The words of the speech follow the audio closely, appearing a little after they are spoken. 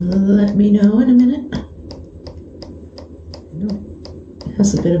Let me know in a minute. It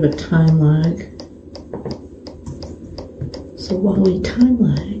has a bit of a time lag. So while we time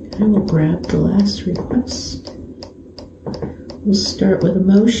lag, I will grab the last request. We'll start with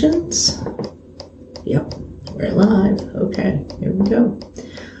emotions. Yep, we're live. Okay, here we go.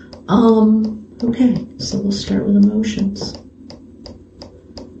 Okay, so we'll start with emotions.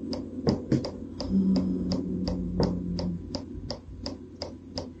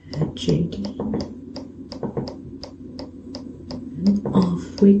 JD. And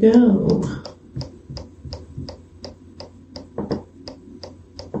off we go.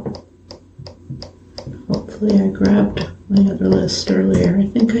 Hopefully I grabbed my other list earlier. I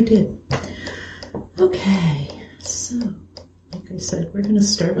think I did. Okay, so like I said, we're going to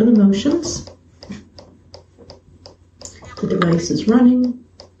start with emotions. The device is running.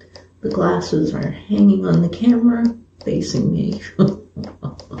 The glasses are hanging on the camera, facing me.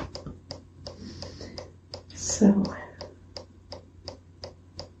 So,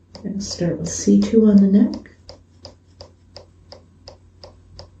 I'm going to start with C2 on the neck.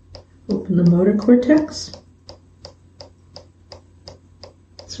 Open the motor cortex.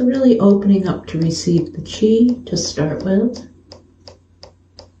 So really opening up to receive the chi to start with.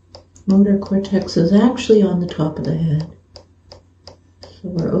 Motor cortex is actually on the top of the head. So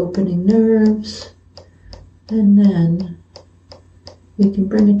we're opening nerves, and then we can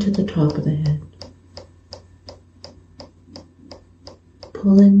bring it to the top of the head.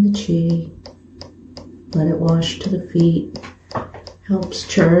 Pull in the chi, let it wash to the feet, helps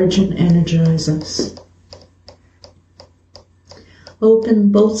charge and energize us.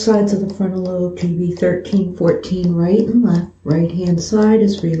 Open both sides of the frontal lobe, GB 13, 14, right and left. Right hand side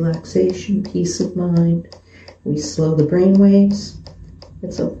is relaxation, peace of mind. We slow the brain waves.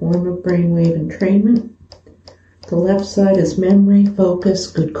 It's a form of brainwave entrainment. The left side is memory, focus,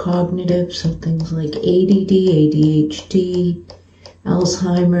 good cognitive, so things like ADD, ADHD,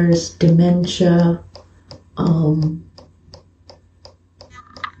 Alzheimer's, dementia,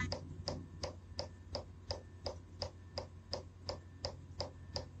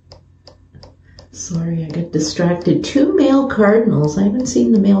 sorry, I got distracted. 2 male cardinals. I haven't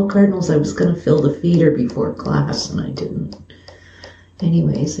seen the male cardinals. I was going to fill the feeder before class, and I didn't.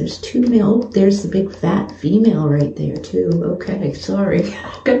 Anyways, there's 2 male. There's the big fat female right there, too. Okay, sorry.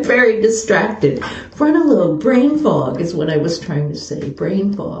 Got very distracted. Frontal lobe, brain fog is what I was trying to say.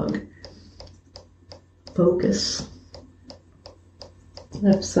 Brain fog. Focus.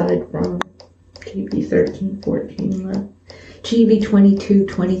 Left side from GB 13, 14 left. GB 22,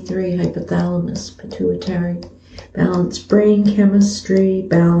 23, hypothalamus, pituitary. Balance brain chemistry,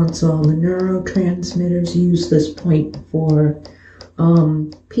 balance all the neurotransmitters. Use this point for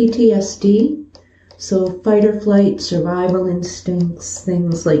PTSD. So fight or flight, survival instincts,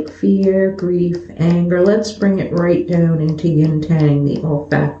 things like fear, grief, anger. Let's bring it right down into yin tang, the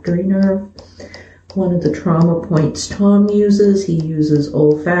olfactory nerve. One of the trauma points Tom uses, he uses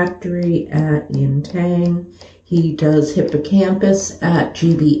olfactory at yin tang. He does hippocampus at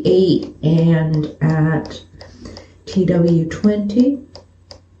GB8 and at TW20.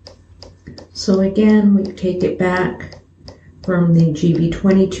 So again, we take it back from the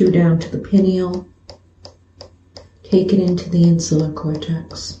GB22 down to the pineal. Take it into the insular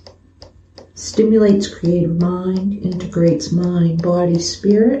cortex. Stimulates creative mind, integrates mind, body,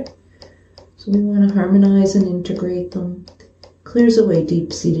 spirit. So we want to harmonize and integrate them. Clears away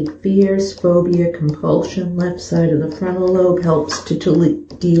deep-seated fears, phobia, compulsion. Left side of the frontal lobe helps to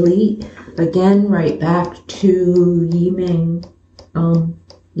delete. Again, right back to Yiming,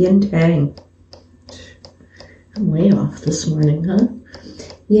 Yin Tang. I'm way off this morning, huh?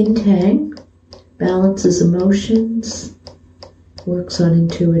 Yin Tang balances emotions, works on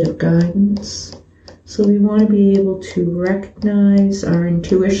intuitive guidance. So we want to be able to recognize our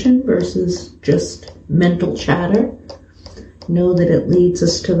intuition versus just mental chatter. Know that it leads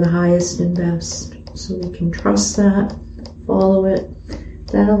us to the highest and best. So we can trust that, follow it.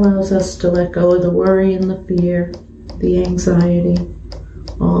 That allows us to let go of the worry and the fear, the anxiety,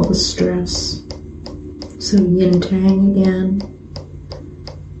 all the stress. So yin tang again.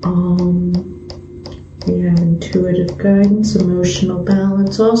 We have intuitive guidance, emotional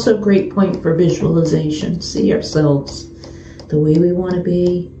balance. Also a great point for visualization. See ourselves the way we want to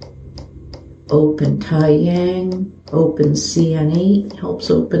be. Open Tai Yang, open CN8, helps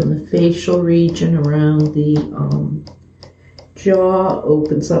open the facial region around the jaw,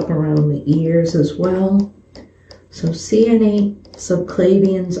 opens up around the ears as well. So CN8,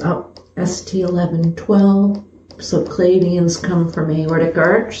 subclavians up, ST11, 12. Subclavians come from aortic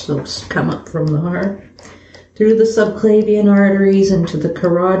arch, so come up from the heart. through the subclavian arteries into the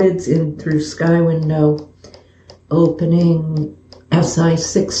carotids, in through sky window, opening SI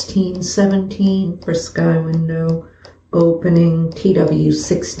 1617 for sky window, opening TW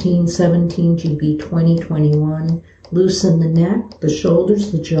 1617, GB 2021. Loosen the neck, the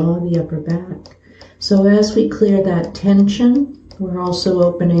shoulders, the jaw, the upper back. So as we clear that tension, we're also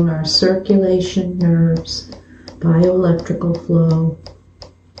opening our circulation, nerves, bioelectrical flow,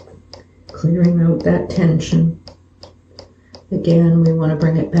 clearing out that tension. Again, we want to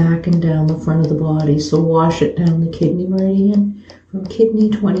bring it back and down the front of the body, so wash it down the kidney meridian from kidney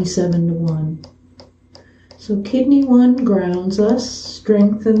 27 to 1. So kidney 1 grounds us,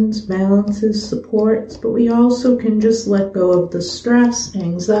 strengthens, balances, supports, but we also can just let go of the stress,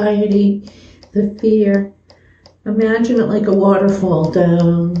 anxiety, the fear. Imagine it like a waterfall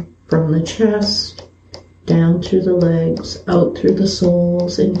down from the chest, down through the legs, out through the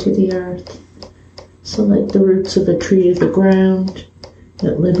soles, into the earth. So like the roots of a tree to the ground,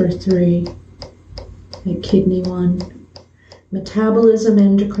 at liver 3, at kidney 1. Metabolism,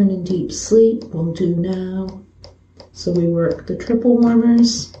 endocrine, and deep sleep we'll do now. So we work the triple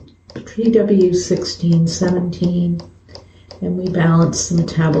warmers, TW 1617, and we balance the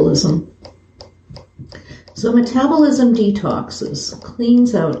metabolism. So metabolism detoxes,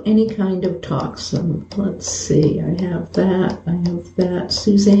 cleans out any kind of toxin. Let's see, I have that.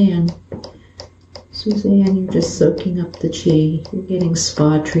 Suzanne, you're just soaking up the chi. You're getting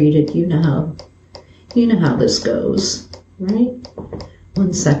spa treated. You know how this goes, right?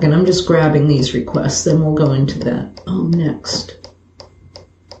 1 second, I'm just grabbing these requests, then we'll go into that next.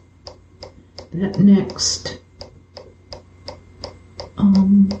 That next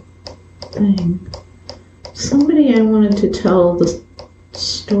thing. Somebody I wanted to tell the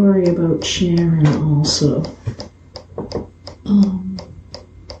story about Sharon also.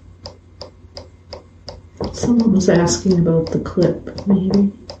 Someone was asking about the clip,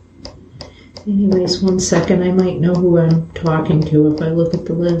 maybe. Anyways, 1 second, I might know who I'm talking to if I look at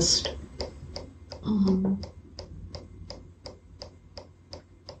the list.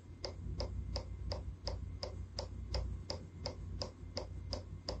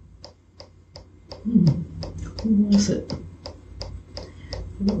 Who was it?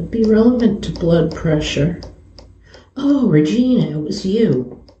 It would be relevant to blood pressure. Oh, Regina, it was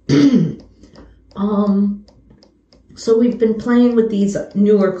you. So we've been playing with these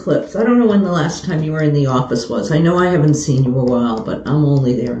newer clips. I don't know when the last time you were in the office was. I know I haven't seen you a while, but I'm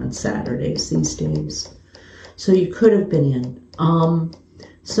only there on Saturdays these days. So you could have been in.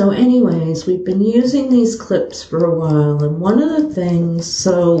 So anyways, we've been using these clips for a while, and one of the things,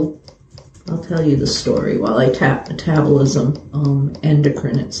 so I'll tell you the story while I tap metabolism,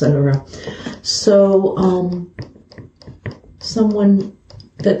 endocrine, etc. So someone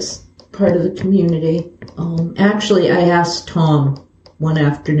that's part of the community, actually I asked Tom one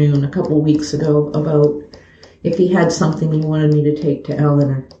afternoon a couple of weeks ago about if he had something he wanted me to take to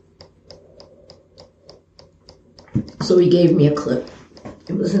Eleanor. So he gave me a clip.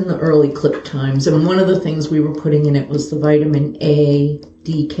 It was in the early clip times, and one of the things we were putting in it was the vitamin A,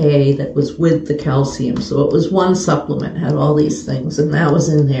 DK that was with the calcium. So it was one supplement, had all these things, and that was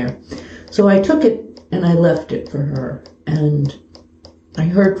in there. So I took it and I left it for her, and I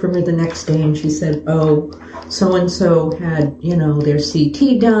heard from her the next day, and she said, oh, so-and-so had, their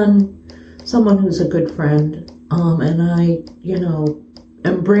CT done, someone who's a good friend, and I,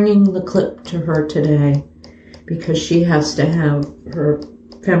 am bringing the clip to her today because she has to have her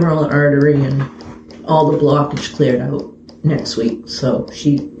femoral artery and all the blockage cleared out next week. So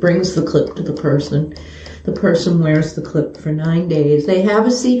she brings the clip to the person. The person wears the clip for 9 days. They have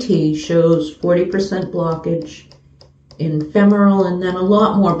a CT, shows 40% blockage in femoral, and then a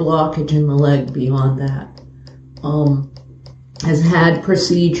lot more blockage in the leg beyond that. Has had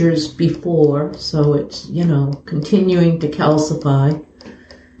procedures before, so it's, continuing to calcify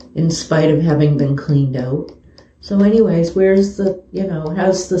in spite of having been cleaned out. So anyways, has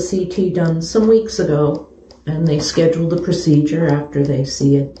the CT done some weeks ago, and they scheduled the procedure after they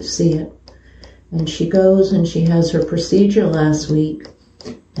see it. And she goes and she has her procedure last week,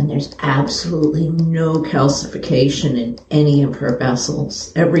 and there's absolutely no calcification in any of her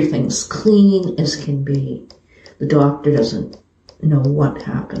vessels. Everything's clean as can be. The doctor doesn't know what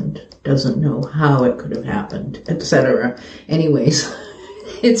happened, doesn't know how it could have happened, etc. Anyways,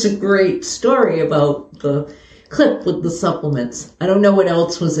 it's a great story about the clip with the supplements. I don't know what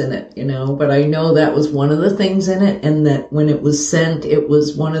else was in it, but I know that was one of the things in it, and that when it was sent, it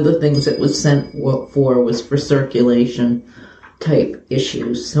was one of the things it was sent for was for circulation type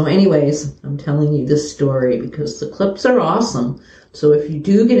issues. So anyways, I'm telling you this story because the clips are awesome. So if you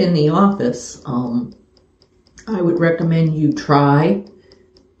do get in the office, I would recommend you try.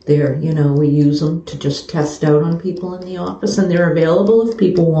 We use them to just test out on people in the office, and they're available if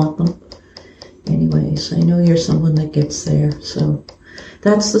people want them. Anyways, I know you're someone that gets there, so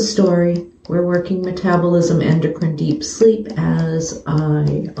that's the story. We're working metabolism, endocrine, deep sleep as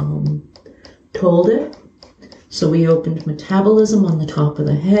I told it. So we opened metabolism on the top of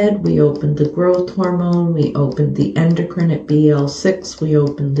the head, we opened the growth hormone, we opened the endocrine at BL6, we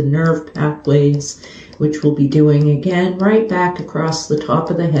opened the nerve pathways, which we'll be doing again right back across the top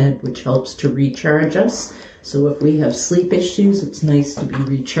of the head, which helps to recharge us. So if we have sleep issues, it's nice to be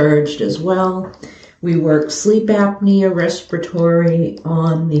recharged as well. We work sleep apnea, respiratory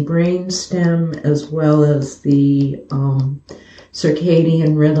on the brain stem, as well as the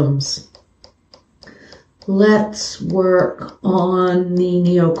circadian rhythms. Let's work on the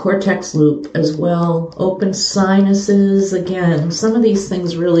neocortex loop as well. Open sinuses again. Some of these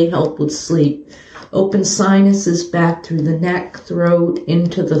things really help with sleep. Open sinuses back through the neck, throat,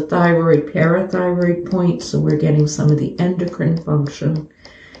 into the thyroid, parathyroid point. So we're getting some of the endocrine function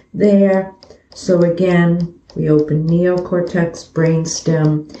there. So again, we open neocortex,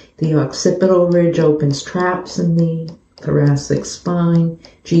 brainstem. The occipital ridge opens traps in the thoracic spine.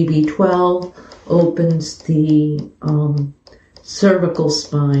 GB12 opens the cervical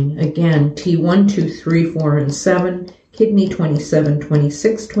spine. Again, T1, 2, 3, 4, and 7. Kidney 27,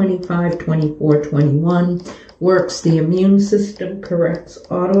 26, 25, 24, 21. Works the immune system, corrects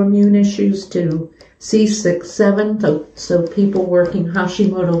autoimmune issues to C6, 7. So people working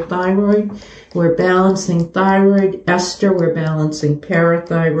Hashimoto thyroid, we're balancing thyroid. Ester, we're balancing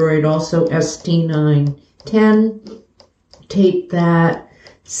parathyroid. Also ST9, 10. Take that.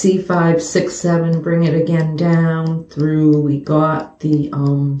 C5, 6, 7, bring it again down through, we got the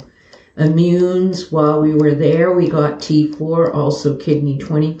immunes while we were there. We got T4, also kidney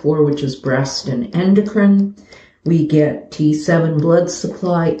 24, which is breast and endocrine. We get T7 blood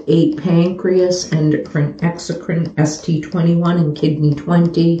supply, 8 pancreas, endocrine, exocrine, ST21, and kidney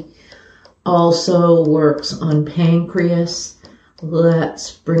 20. Also works on pancreas.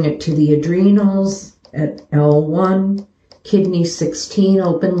 Let's bring it to the adrenals at L1. Kidney 16,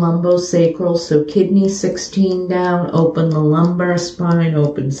 open lumbosacral. So kidney 16 down, open the lumbar spine,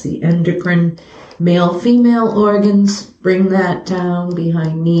 opens the endocrine. Male, female organs, bring that down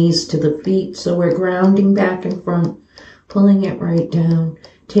behind knees to the feet. So we're grounding back and front, pulling it right down,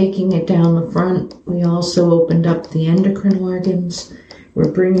 taking it down the front. We also opened up the endocrine organs.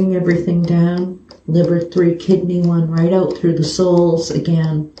 We're bringing everything down. Liver 3, kidney 1, right out through the soles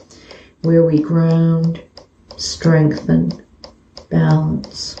again, where we ground, strengthen,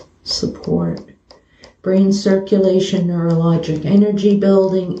 balance, support. Brain circulation, neurologic energy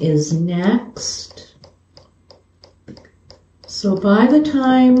building is next. So by the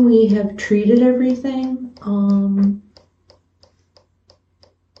time we have treated everything,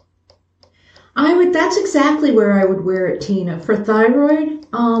 that's exactly where I would wear it, Tina. For thyroid,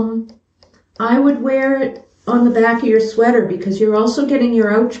 I would wear it on the back of your sweater because you're also getting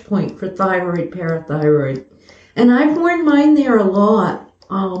your ouch point for thyroid, parathyroid. And I've worn mine there a lot.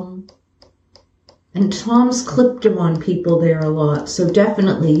 And Tom's clipped them on people there a lot. So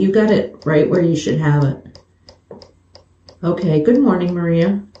definitely, you got it right where you should have it. Okay, good morning,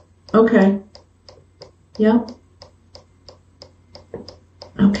 Maria. Okay. Yep.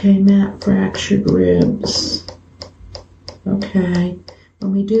 Okay, Matt, fractured ribs. Okay.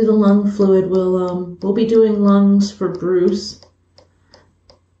 When we do the lung fluid, we'll be doing lungs for Bruce.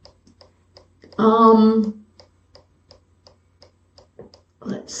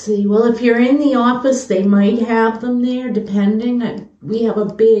 Let's see. Well, if you're in the office, they might have them there, depending. We have a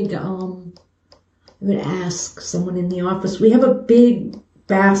big, I would ask someone in the office. We have a big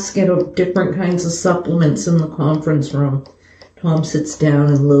basket of different kinds of supplements in the conference room. Tom sits down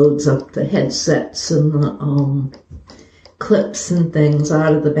and loads up the headsets and the clips and things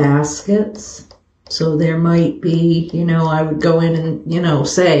out of the baskets. So there might be, I would go in and,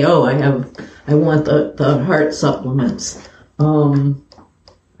 say, oh, I want the heart supplements.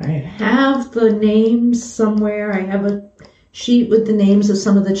 I have the names somewhere. I have a sheet with the names of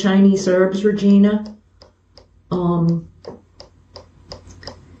some of the Chinese herbs, Regina.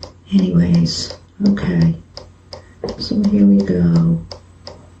 Anyways, okay. So here we go.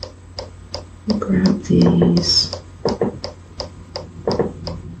 We'll grab these.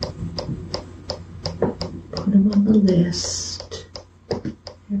 Put them on the list.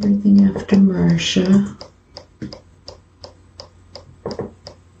 Everything after Marcia.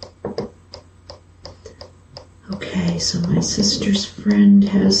 Okay, so my sister's friend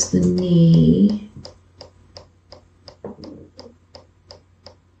has the knee.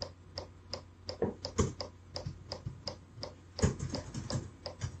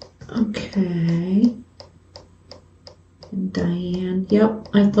 Okay. And Diane. Yep,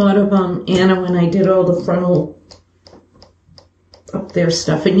 I thought of Anna when I did all the frontal up there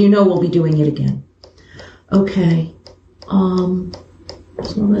stuff, and you know we'll be doing it again. Okay. So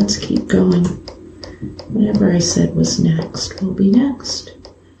let's keep going. Whatever I said was next will be next.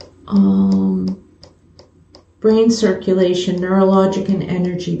 Brain circulation, neurologic and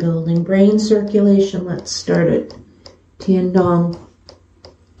energy building. Brain circulation, let's start at Tiandong,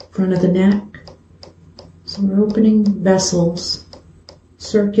 front of the neck. So we're opening vessels,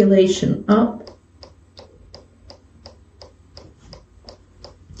 circulation up.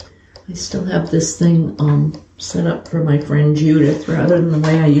 I still have this thing set up for my friend Judith rather than the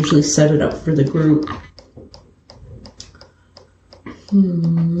way I usually set it up for the group.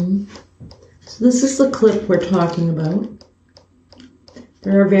 So this is the clip we're talking about.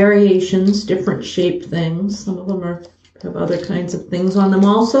 There are variations, different shaped things. Some of them have other kinds of things on them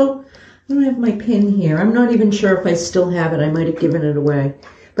also. I don't have my pin here. I'm not even sure if I still have it. I might have given it away.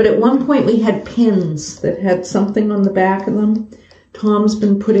 But at one point we had pins that had something on the back of them. Tom's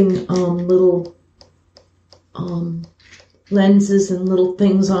been putting little lenses and little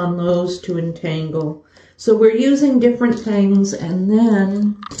things on those to entangle. So we're using different things, and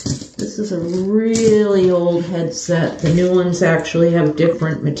then this is a really old headset. The new ones actually have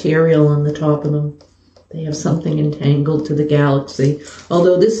different material on the top of them. They have something entangled to the Galaxy,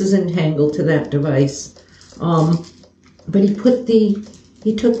 although this is entangled to that device. But he took the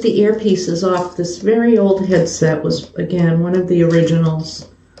earpieces off. This very old headset was, again, one of the originals.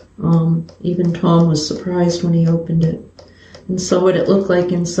 Even Tom was surprised when he opened it and saw what it looked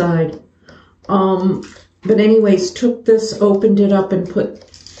like inside. But anyways, took this, opened it up, and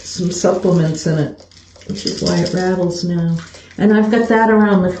put some supplements in it, which is why it rattles now. And I've got that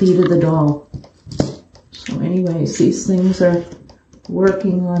around the feet of the doll. So anyways, these things are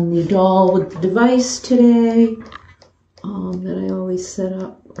working on the doll with the device today that I always set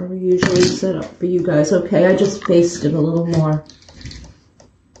up, or usually set up for you guys. Okay, I just faced it a little more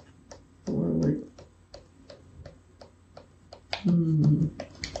forward.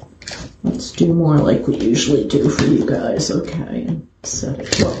 Let's do more like we usually do for you guys. Okay, and set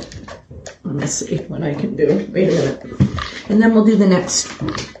it. Well, let me see what I can do. Wait a minute. And then we'll do the next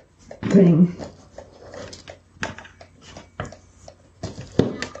thing.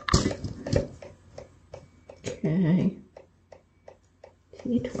 Okay.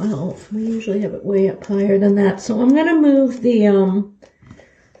 T12. We usually have it way up higher than that. So I'm going to move the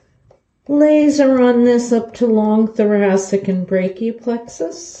laser on this up to long thoracic and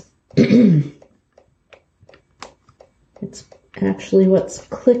brachioplexus. It's actually what's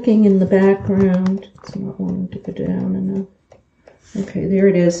clicking in the background. It's not wanting to go down enough. Okay, there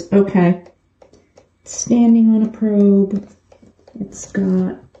it is. Okay. It's standing on a probe. It's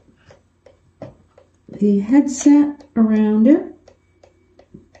got the headset around it.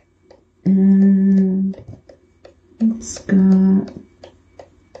 And it's got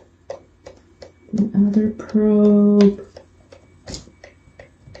the other probe.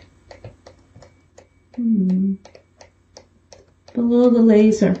 Below the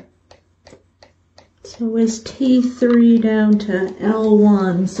laser. So it's T3 down to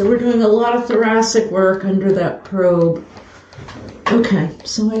L1. So we're doing a lot of thoracic work under that probe. Okay,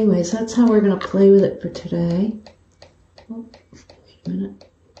 so anyways, that's how we're going to play with it for today. Oh, wait a minute.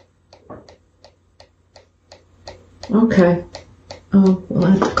 Okay. Oh, we'll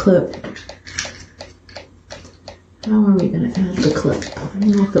add the clip. How are we going to add the clip? I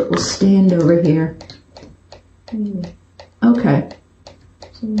don't know if it will stand over here. Okay.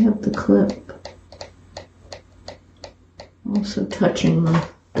 So we have the clip. Also touching the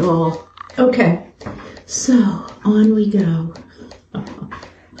doll. Okay. So, on we go.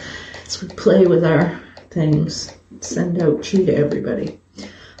 As we play with our things. Send out chi to everybody.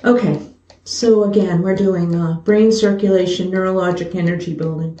 Okay. So again, we're doing brain circulation, neurologic energy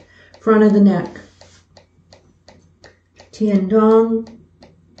building. Front of the neck. Tiandong,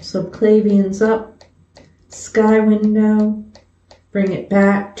 subclavians up, sky window, bring it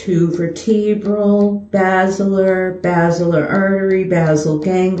back to vertebral, basilar artery, basal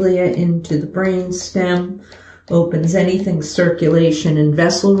ganglia into the brain stem, opens anything circulation and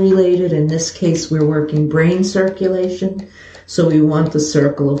vessel related. In this case, we're working brain circulation. So we want the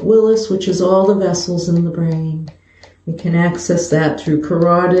circle of Willis, which is all the vessels in the brain. We can access that through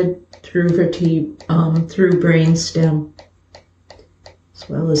carotid, through brain stem, as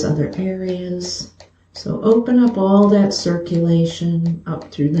well as other areas. So open up all that circulation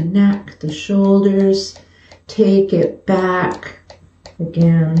up through the neck, the shoulders, take it back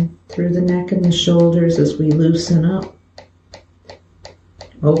again through the neck and the shoulders as we loosen up.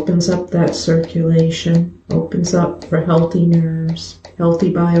 Opens up that circulation, opens up for healthy nerves,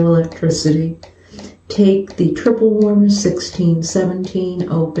 healthy bioelectricity. Take the triple warmer 1617,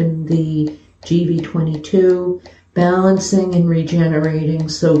 open the GV22, balancing and regenerating.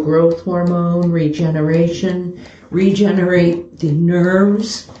 So growth hormone, regeneration, regenerate the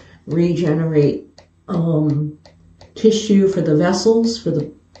nerves, regenerate tissue for the vessels, for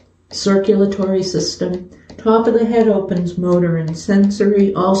the circulatory system. Top of the head opens motor and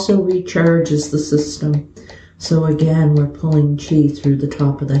sensory, also recharges the system. So again, we're pulling chi through the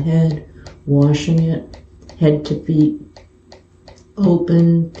top of the head, washing it, head to feet.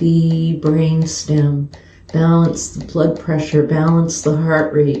 Open the brain stem, balance the blood pressure, balance the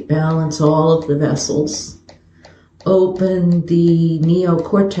heart rate, balance all of the vessels. Open the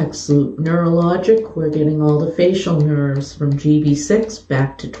neocortex loop. Neurologic, we're getting all the facial nerves from GB6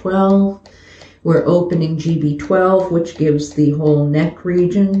 back to 12. We're opening GB12, which gives the whole neck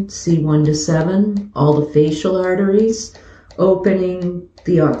region, C1 to 7, all the facial arteries. Opening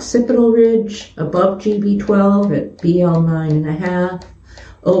the occipital ridge above GB12 at BL9.5.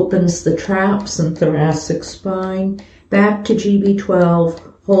 Opens the traps and thoracic spine. Back to GB12,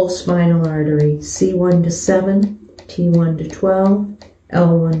 whole spinal artery, C1 to 7, T1 to 12,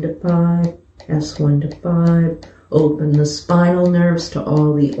 L1 to 5, S1 to 5. Open the spinal nerves to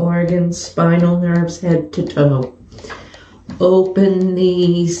all the organs, spinal nerves head to toe. Open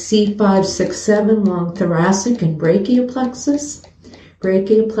the C5, 6, 7, long thoracic and brachioplexus.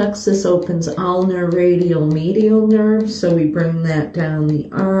 Brachioplexus opens ulnar, radial, medial nerves, so we bring that down the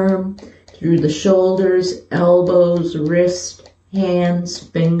arm, through the shoulders, elbows, wrist, hands,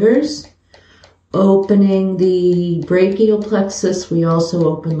 fingers. Opening the brachial plexus, we also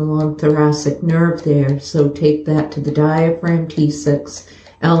open the long thoracic nerve there. So take that to the diaphragm, T6,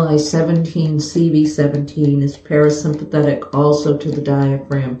 Li17, CV17 is parasympathetic, also to the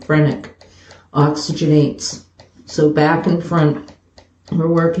diaphragm, phrenic, oxygenates. So back and front,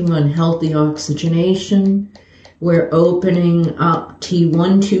 we're working on healthy oxygenation. We're opening up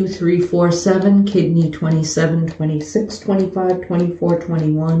T1, 2, 3, 4, 7, kidney 27, 26, 25, 24,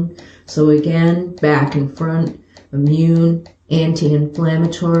 21. So again, back and front, immune,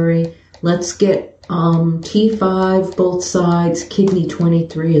 anti-inflammatory. Let's get T5, both sides, kidney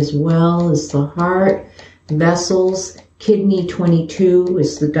 23 as well as the heart, vessels, kidney 22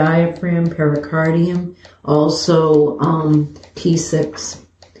 is the diaphragm, pericardium, also T6.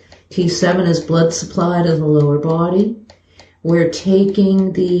 T7 is blood supply to the lower body. We're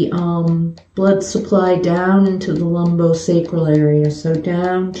taking the blood supply down into the lumbosacral area. So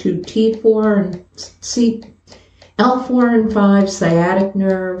down to T4 and L4 and 5, sciatic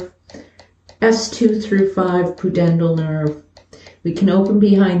nerve. S2 through 5, pudendal nerve. We can open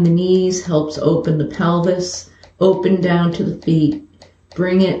behind the knees, helps open the pelvis. Open down to the feet.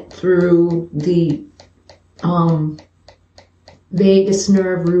 Bring it through the vagus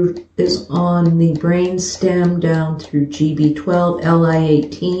nerve root is on the brain stem down through GB12,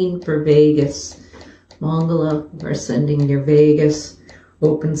 Li18 for vagus. Mangala, we're sending your vagus.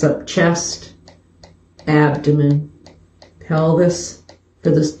 Opens up chest, abdomen, pelvis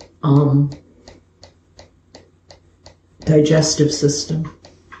for the digestive system.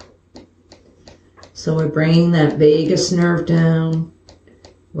 So we're bringing that vagus nerve down.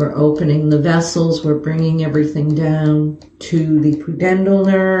 We're opening the vessels. We're bringing everything down to the pudendal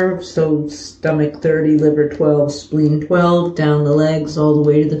nerve. So stomach 30, liver 12, spleen 12, down the legs all the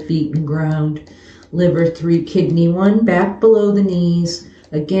way to the feet and ground. Liver 3, kidney 1, back below the knees.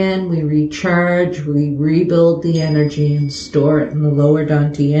 Again, we recharge, we rebuild the energy and store it in the lower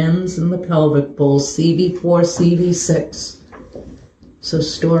dantians and the pelvic bowl, CV4, CV6. So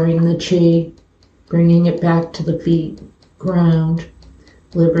storing the chi, bringing it back to the feet, ground.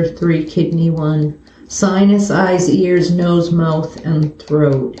 Liver 3, kidney 1. Sinus, eyes, ears, nose, mouth, and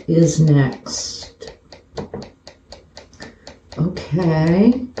throat is next.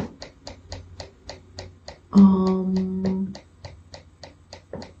 Okay.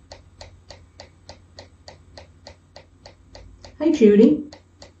 Hi, Judy.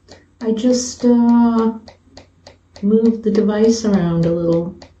 I just moved the device around a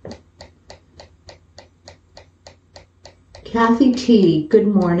little. Kathy T, good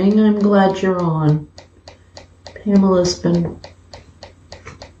morning. I'm glad you're on. Pamela's been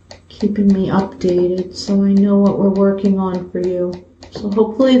keeping me updated so I know what we're working on for you. So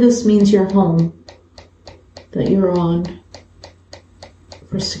hopefully this means you're home, that you're on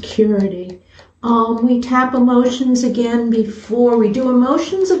for security. We tap emotions again before we do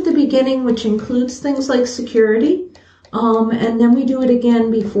emotions at the beginning, which includes things like security. And then we do it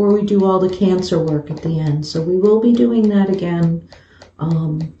again before we do all the cancer work at the end. So we will be doing that again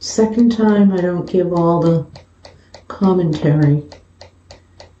Second time, I don't give all the commentary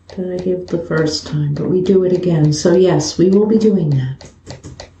that I give the first time, but we do it again. So yes, we will be doing that.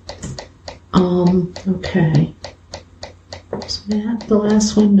 Okay. Is Matt the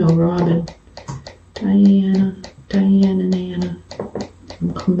last one? No, Robin. Diane and Anna.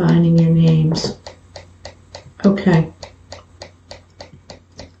 I'm combining your names. Okay.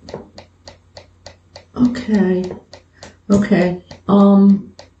 Okay.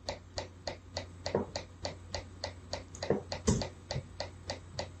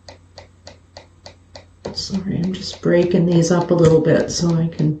 Sorry, I'm just breaking these up a little bit so I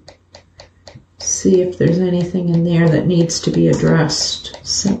can see if there's anything in there that needs to be addressed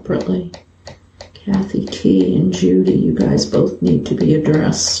separately. Kathy T and Judy, you guys both need to be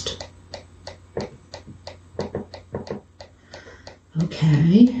addressed.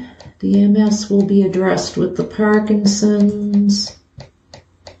 Okay, the MS will be addressed with the Parkinson's.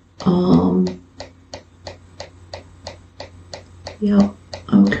 Yep,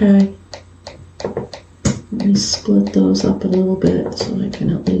 okay. Let me split those up a little bit so I can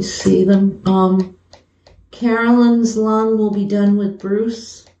at least see them. Carolyn's lung will be done with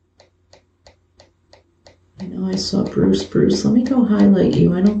Bruce. I know I saw Bruce. Let me go highlight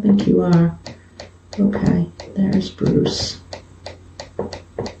you. I don't think you are. Okay, there's Bruce.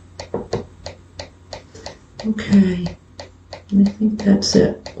 Okay, I think that's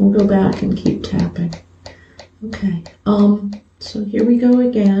it. We'll go back and keep tapping. Okay, so here we go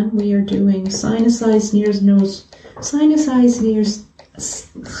again. We are doing sinus, eyes, ears, nose, sinus, eyes, ears,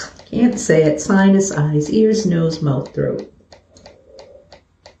 can't say it, sinus, eyes, ears, nose, mouth, throat.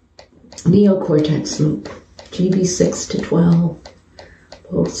 Neocortex loop, GB6 to 12,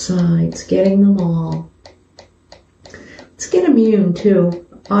 both sides, getting them all. Let's get immune too.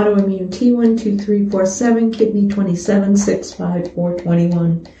 Autoimmune T1, 2, 3, 4, 7, kidney 27, 6, 5, 4,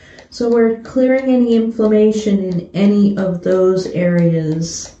 21. So we're clearing any inflammation in any of those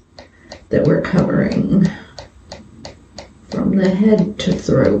areas that we're covering from the head to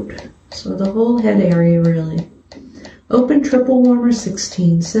throat. So the whole head area really. Open triple warmer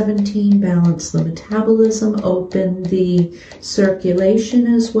 16, 17, balance the metabolism, open the circulation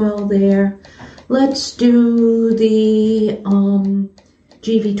as well there. Let's do the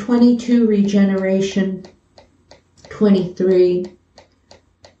GV22 regeneration, 23.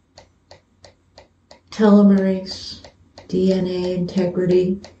 Telomerase, DNA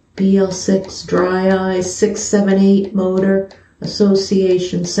integrity, BL6, dry eyes, 6, 7, 8, motor,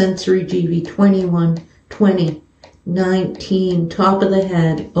 association, sensory, GV21, 20, 19, top of the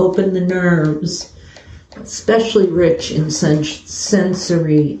head, open the nerves, especially rich in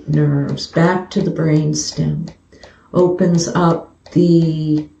sensory nerves, back to the brain stem, opens up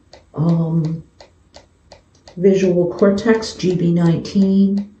the visual cortex,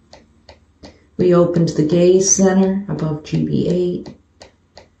 GB19. We opened the gaze center above GB8.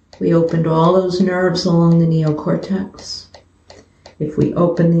 We opened all those nerves along the neocortex. If we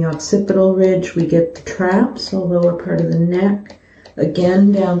open the occipital ridge, we get the traps, the lower part of the neck,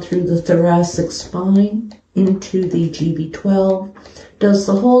 again down through the thoracic spine into the GB12. Does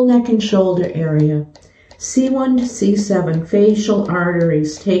the whole neck and shoulder area. C1 to C7, facial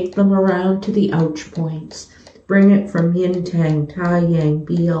arteries, take them around to the ouch points. Bring it from yin tang, tai yang,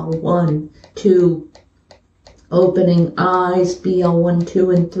 BL1, 2, opening eyes, BL1,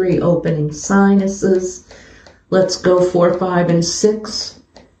 2, and 3, opening sinuses. Let's go 4, 5, and 6.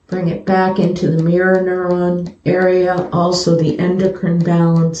 Bring it back into the mirror neuron area, also the endocrine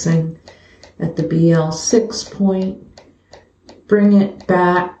balancing at the BL6 point. Bring it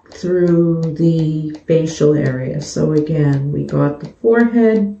back through the facial area. So again, we got the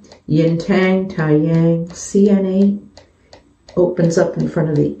forehead, yin tang, tai yang, CN8, opens up in front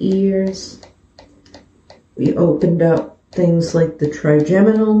of the ears. We opened up things like the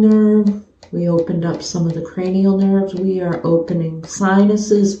trigeminal nerve. We opened up some of the cranial nerves. We are opening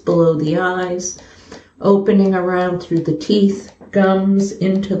sinuses below the eyes, opening around through the teeth, gums,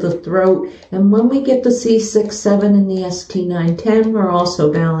 into the throat. And when we get the C6, 7, and the ST9, 10, we're also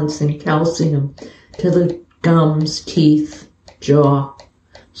balancing calcium to the gums, teeth, jaw.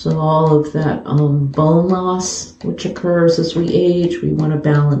 So all of that bone loss, which occurs as we age, we want to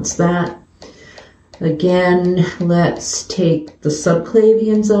balance that. Again, let's take the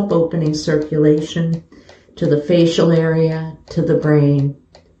subclavians up, opening circulation to the facial area, to the brain,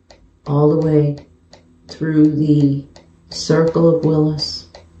 all the way through the circle of Willis.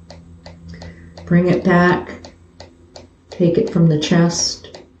 Bring it back, take it from the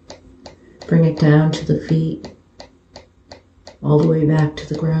chest, bring it down to the feet, all the way back to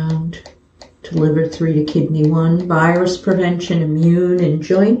the ground, to liver 3 to kidney 1. Virus prevention, immune, and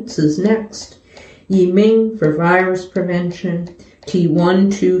joints is next. Yi Ming for virus prevention.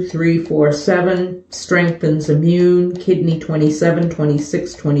 T1, 2, 3, 4, 7 strengthens immune. Kidney 27,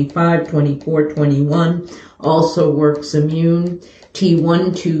 26, 25, 24, 21 also works immune.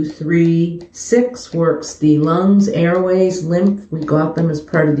 T1, 2, 3, 6 works the lungs, airways, lymph. We got them as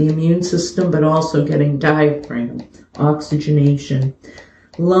part of the immune system, but also getting diaphragm, oxygenation.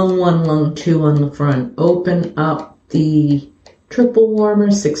 Lung 1, lung 2 on the front. Open up the triple warmer,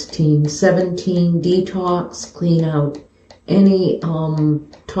 16, 17, detox, clean out any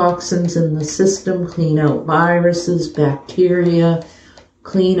toxins in the system, clean out viruses, bacteria,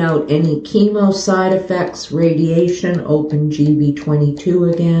 clean out any chemo side effects, radiation, open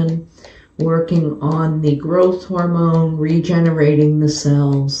GB22 again, working on the growth hormone, regenerating the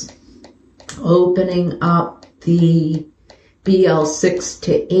cells, opening up the BL6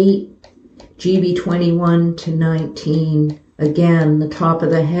 to 8, GB21 to 19. Again, the top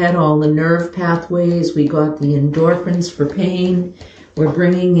of the head, all the nerve pathways. We got the endorphins for pain. We're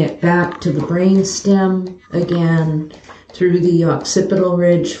bringing it back to the brain stem again through the occipital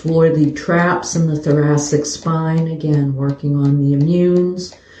ridge for the traps in the thoracic spine. Again, working on the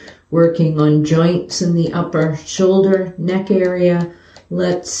immunes, working on joints in the upper shoulder, neck area.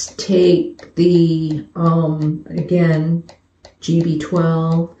 Let's take the, again,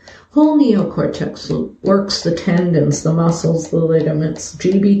 GB12. Whole neocortex works the tendons, the muscles, the ligaments.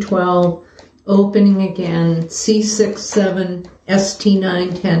 GB12, opening again. C6, 7,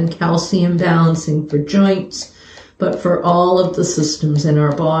 ST9, 10, calcium balancing for joints, but for all of the systems in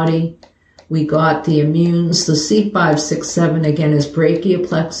our body. We got the immunes. The C5, 6, 7 again is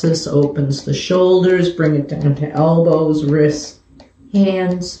brachioplexus, opens the shoulders, bring it down to elbows, wrists,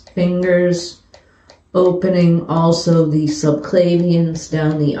 hands, fingers. Opening also the subclavians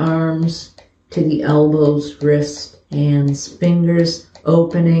down the arms to the elbows, wrists, hands, fingers.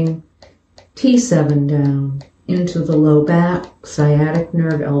 Opening T7 down into the low back, sciatic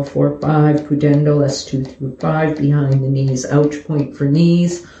nerve, L4, 5, pudendal, S2 through 5, behind the knees, ouch point for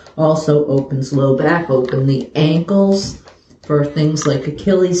knees. Also opens low back, open the ankles for things like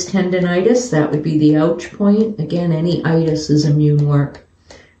Achilles tendonitis. That would be the ouch point. Again, any itis is immune work.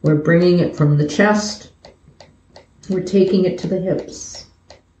 We're bringing it from the chest. We're taking it to the hips.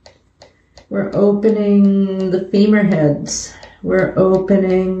 We're opening the femur heads. We're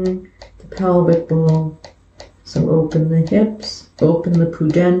opening the pelvic bowl. So open the hips. Open the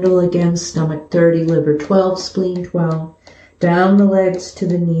pudendal again. Stomach 30, liver 12, spleen 12. Down the legs to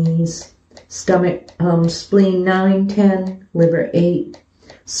the knees. Stomach, spleen 9, 10, liver 8.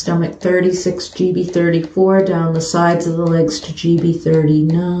 Stomach 36, GB 34, down the sides of the legs to GB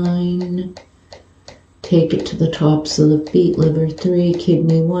 39. Take it to the tops of the feet, liver 3,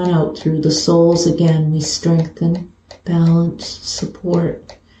 kidney 1, out through the soles. Again, we strengthen, balance,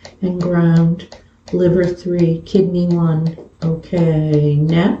 support, and ground. Liver 3, kidney 1. Okay,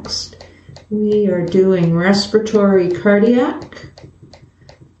 next we are doing respiratory cardiac.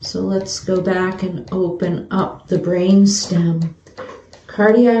 So let's go back and open up the brain stem.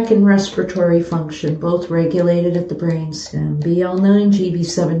 Cardiac and respiratory function, both regulated at the brainstem. BL9,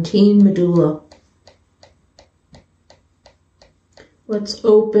 GB17, medulla. Let's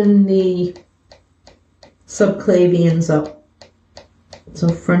open the subclavians up. So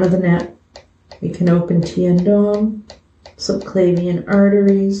front of the neck, we can open Tiandong, subclavian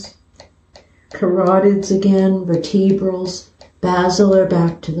arteries, carotids again, vertebrals, basilar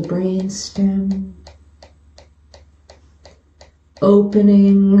back to the brainstem.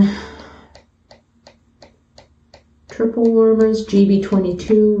 Opening triple warmers,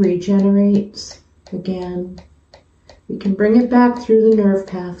 GB22 regenerates again. We can bring it back through the nerve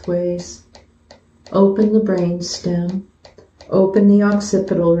pathways. Open the brainstem. Open the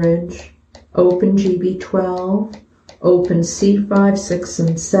occipital ridge. Open GB12. Open C5, 6,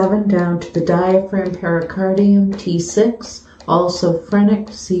 and 7 down to the diaphragm, pericardium, T6. Also phrenic,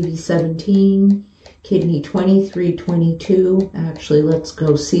 CV17. Kidney 23, 22. Actually, let's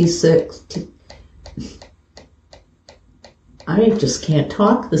go C6. I just can't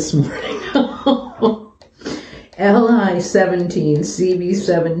talk this morning. LI17,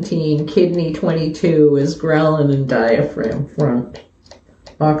 CV17, kidney 22 is ghrelin and diaphragm front.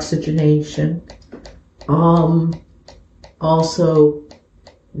 Oxygenation. Also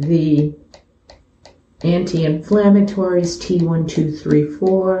the anti-inflammatories, T1, 2, 3,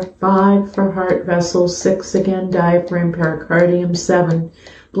 4, 5 for heart vessels, 6 again, diaphragm, pericardium, 7,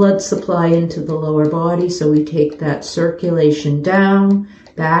 blood supply into the lower body. So we take that circulation down,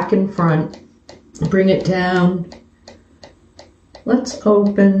 back and front, bring it down. Let's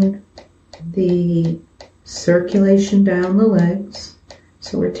open the circulation down the legs.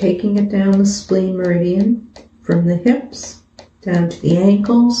 So we're taking it down the spleen meridian from the hips down to the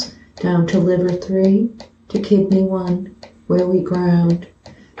ankles, down to liver 3, to kidney 1, where we ground.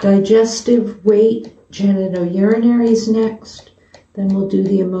 Digestive, weight, genitourinary is next. Then we'll do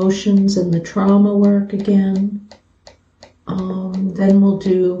the emotions and the trauma work again. Then we'll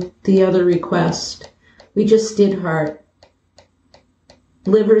do the other request. We just did heart.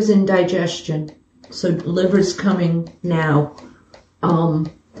 Liver's in digestion. So liver's coming now.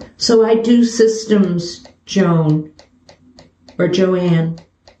 So I do systems, Joan, or Joanne.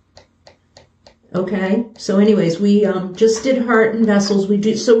 Okay, so anyways, we just did heart and vessels. We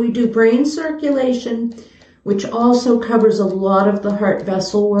do brain circulation, which also covers a lot of the heart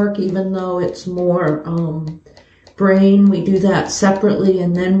vessel work, even though it's more brain. We do that separately,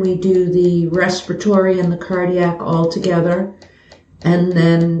 and then we do the respiratory and the cardiac all together. And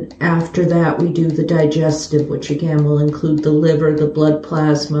then after that, we do the digestive, which again will include the liver, the blood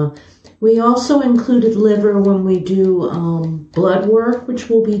plasma. We also included liver when we do blood work, which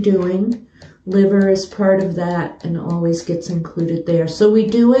we'll be doing. Liver is part of that and always gets included there. So we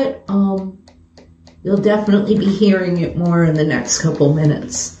do it. You'll definitely be hearing it more in the next couple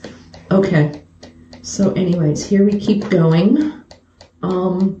minutes. Okay. So anyways, here we keep going.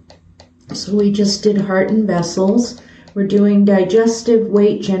 So we just did heart and vessels. We're doing digestive,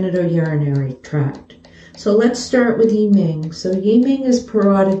 weight, genitourinary tract. So let's start with Yiming. So Yiming is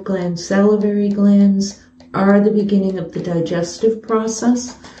parotid glands. Salivary glands are the beginning of the digestive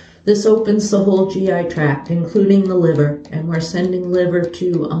process. This opens the whole GI tract, including the liver. And we're sending liver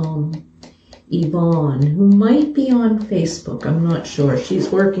to Yvonne, who might be on Facebook. I'm not sure. She's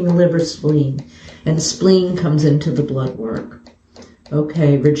working liver spleen. And spleen comes into the blood work.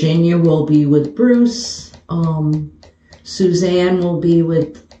 Okay, Virginia will be with Bruce. Suzanne will be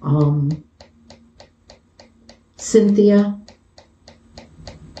with Cynthia.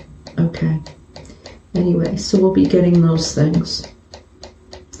 Okay. Anyway, so we'll be getting those things.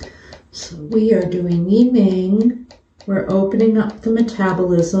 So we are doing Yiming. We're opening up the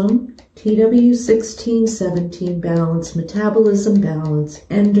metabolism. TW16, 17, balance, metabolism, balance,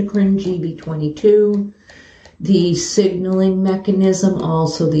 endocrine, GB22, the signaling mechanism,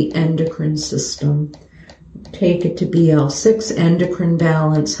 also the endocrine system. Take it to BL6, endocrine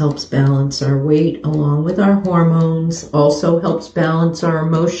balance, helps balance our weight along with our hormones, also helps balance our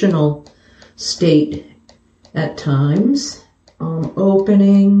emotional state at times.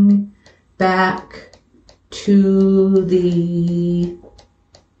 Opening back to the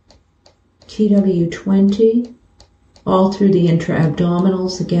TW20, all through the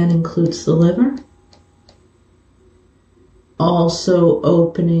intra-abdominals, again includes the liver. Also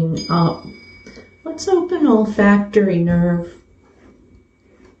opening up, let's open olfactory nerve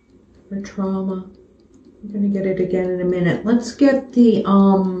for trauma. I'm going to get it again in a minute. Let's get the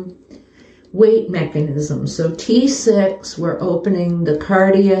weight mechanism. So T6, we're opening the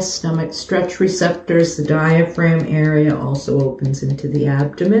cardia, stomach stretch receptors, the diaphragm area also opens into the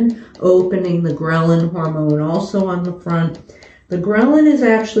abdomen, opening the ghrelin hormone also on the front. The ghrelin is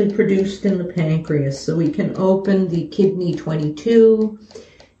actually produced in the pancreas, so we can open the kidney 22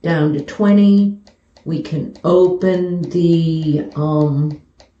 down to 20. We can open the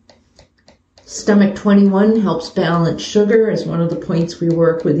stomach 21, helps balance sugar as one of the points we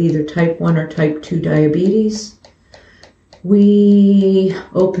work with either type 1 or type 2 diabetes. We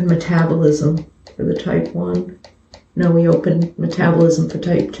open metabolism for the type 1. No, we open metabolism for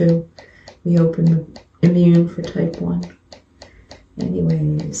type 2. We open immune for type 1.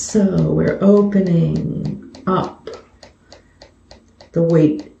 Anyway, so we're opening up the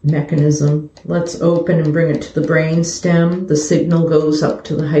weight mechanism. Let's open and bring it to the brain stem. The signal goes up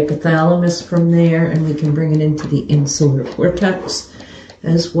to the hypothalamus from there, and we can bring it into the insular cortex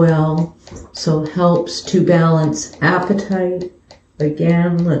as well. So helps to balance appetite.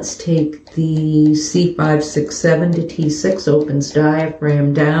 Again, let's take the C567 to T6, opens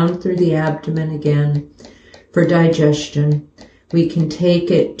diaphragm down through the abdomen again for digestion. We can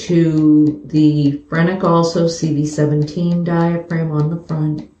take it to the phrenic also, CV17 diaphragm on the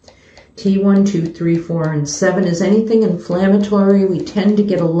front. T1, 2, 3, 4, and 7 is anything inflammatory. We tend to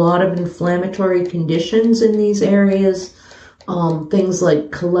get a lot of inflammatory conditions in these areas. Things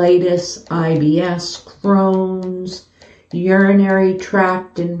like colitis, IBS, Crohn's, urinary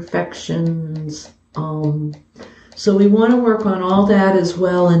tract infections. So we want to work on all that as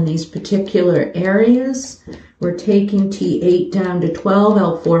well in these particular areas. We're taking T8 down to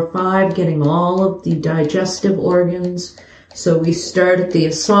 12, L4, 5, getting all of the digestive organs. So we start at the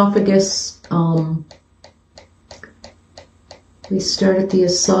esophagus. We start at the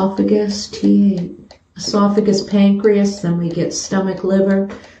esophagus, T8. Esophagus, pancreas, then we get stomach, liver.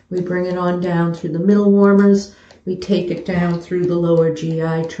 We bring it on down through the middle warmers. We take it down through the lower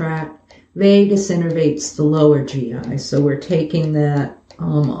GI tract. Vagus innervates the lower GI. So we're taking that,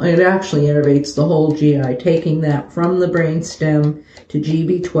 it actually innervates the whole GI, taking that from the brainstem to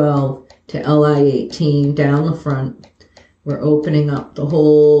GB12 to LI18 down the front. We're opening up the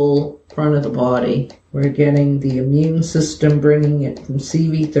whole front of the body. We're getting the immune system, bringing it from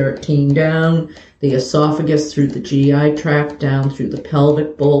CV13 down, the esophagus through the GI tract, down through the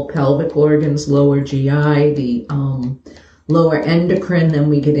pelvic bowl, pelvic organs, lower GI, the lower endocrine. Then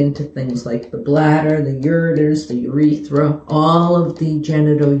we get into things like the bladder, the ureters, the urethra, all of the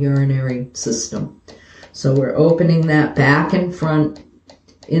genitourinary system. So we're opening that back and front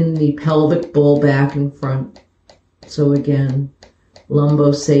in the pelvic bowl, back and front. So again,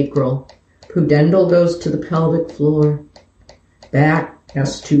 lumbosacral. Pudendal goes to the pelvic floor, back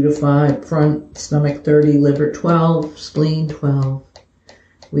S2 to 5, front, stomach 30, liver 12, spleen 12.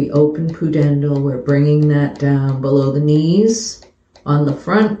 We open pudendal, we're bringing that down below the knees. On the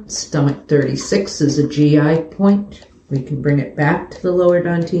front, stomach 36 is a GI point. We can bring it back to the lower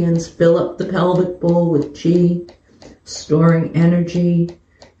dantians, fill up the pelvic bowl with G, storing energy.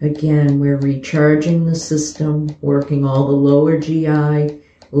 Again, we're recharging the system, working all the lower GI,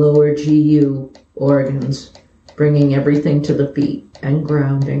 lower GU organs, bringing everything to the feet and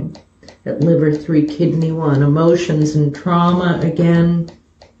grounding. At liver 3, kidney 1, emotions and trauma. Again,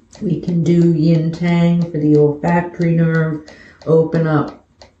 we can do yin tang for the olfactory nerve, open up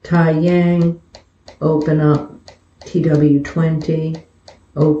tai yang, open up TW20,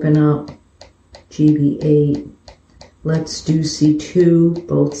 open up GB8. Let's do C2,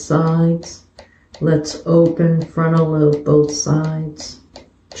 both sides. Let's open frontal lobe, both sides.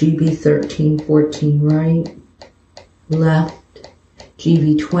 GB13, 14, right, left,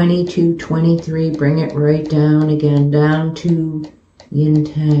 GB22, 23, bring it right down again, down to yin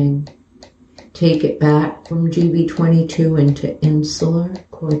tang. Take it back from GB22 into insular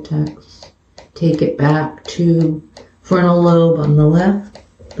cortex. Take it back to frontal lobe on the left,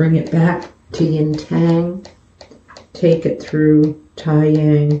 bring it back to yin tang. Take it through tai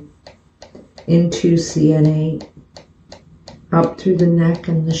yang into CN8. Up through the neck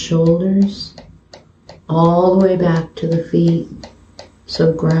and the shoulders, all the way back to the feet.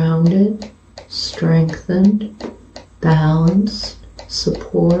 So grounded, strengthened, balanced,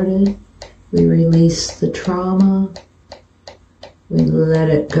 supported. We release the trauma. We let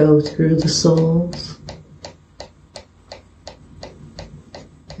it go through the soles.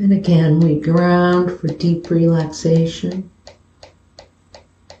 And again, we ground for deep relaxation.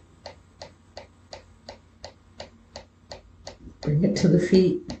 Bring it to the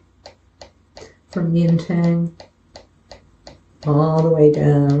feet from yin tang all the way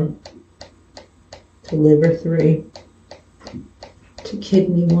down to liver 3 to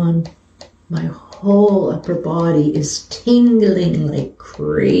kidney 1. My whole upper body is tingling like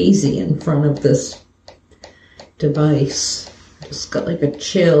crazy in front of this device. Just got like a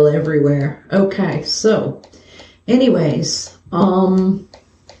chill everywhere. Okay, so anyways,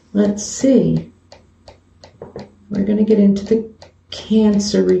 let's see. We're going to get into the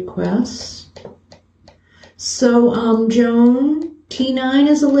cancer request. So, Joan, T9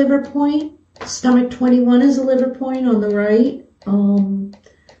 is a liver point. Stomach 21 is a liver point on the right.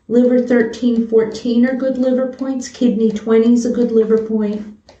 Liver 13, 14 are good liver points. Kidney 20 is a good liver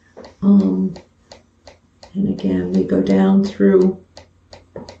point. And again, we go down through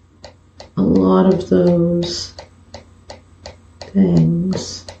a lot of those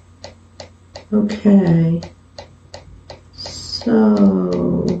things. Okay.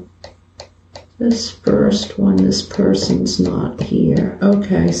 So, this first one, this person's not here.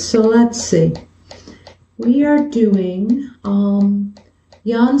 Okay, so let's see. We are doing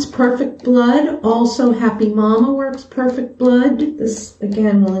Jan's Perfect Blood. Also, Happy Mama works Perfect Blood. This,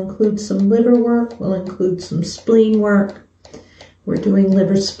 again, will include some liver work. Will include some spleen work. We're doing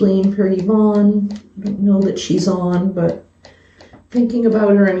liver spleen for Yvonne. I don't know that she's on, but thinking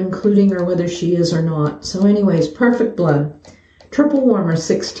about her and including her whether she is or not. So anyways, Perfect Blood. Triple warmer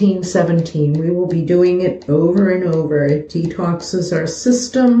 16, 17. We will be doing it over and over. It detoxes our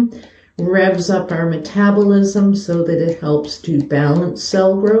system, revs up our metabolism so that it helps to balance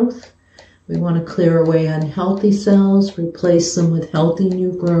cell growth. We want to clear away unhealthy cells, replace them with healthy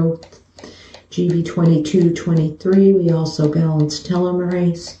new growth. GB22, 23, we also balance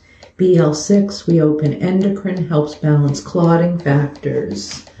telomerase. BL6, we open endocrine, helps balance clotting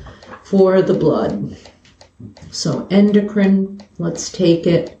factors for the blood. So endocrine, let's take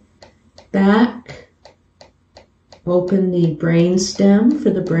it back Open the brain stem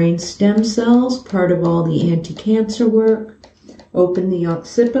for the brain stem cells, part of all the anti-cancer work. Open the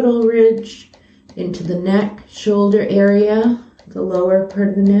occipital ridge into the neck, shoulder area, the lower part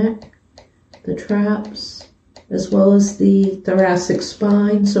of the neck, the traps, as well as the thoracic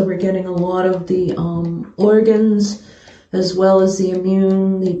spine. So we're getting a lot of the organs, as well as the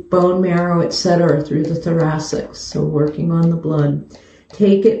immune, the bone marrow, etc. through the thoracic. So working on the blood.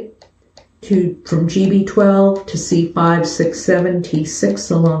 Take it from GB12 to C5, 6, 7,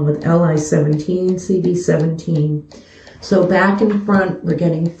 T6, along with LI17, CD17. So back and front, we're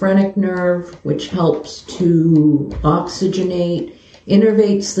getting phrenic nerve, which helps to oxygenate,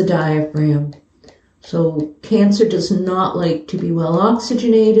 innervates the diaphragm. So cancer does not like to be well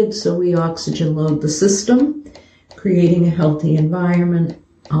oxygenated, so we oxygen load the system, creating a healthy environment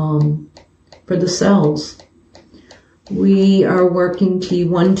for the cells. We are working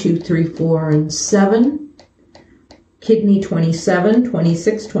T1, 2, 3, 4, and 7, kidney 27,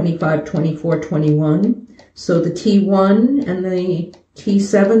 26, 25, 24, 21. So the T1 and the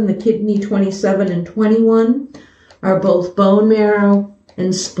T7, the kidney 27 and 21, are both bone marrow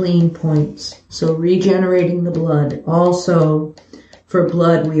and spleen points. So regenerating the blood. Also, for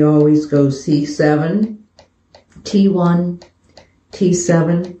blood, we always go C7, T1,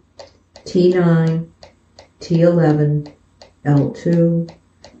 T7, T9, T11, L2,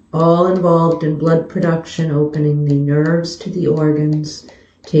 all involved in blood production, opening the nerves to the organs,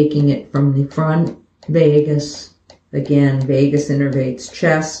 taking it from the front, vagus. Again, vagus innervates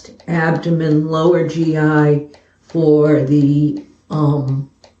chest, abdomen, lower GI for the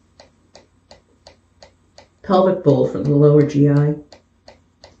pelvic bowl for the lower GI.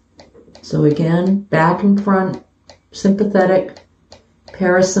 So again, back and front, sympathetic,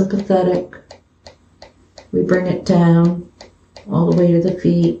 parasympathetic. We bring it down all the way to the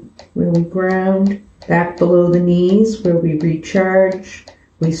feet where we ground, back below the knees where we recharge,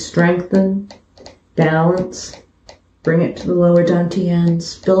 we strengthen, balance, bring it to the lower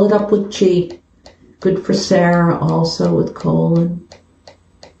dantians, fill it up with chi. Good for Sarah also with colon.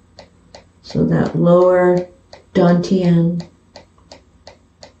 So that lower dantian,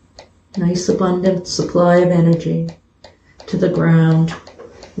 nice abundant supply of energy to the ground.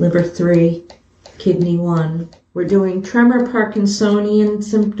 Liver 3, kidney 1. We're doing tremor Parkinsonian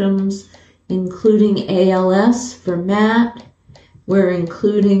symptoms, including ALS for Matt. We're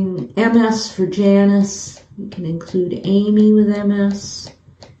including MS for Janice. We can include Amy with MS.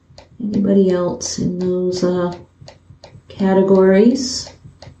 Anybody else in those categories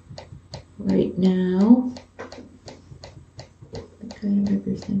right now? I think I have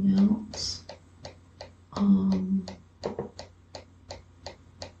everything else.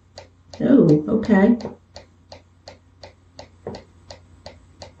 Oh, okay.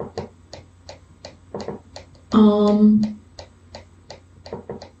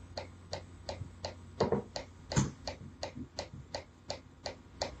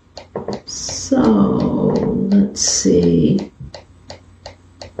 So, let's see.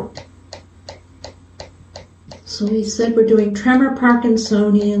 So we said we're doing tremor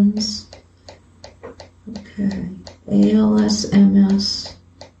Parkinsonians. Okay. ALS, MS.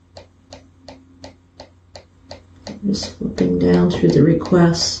 Just flipping down through the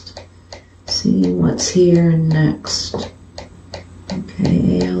request, seeing what's here and next.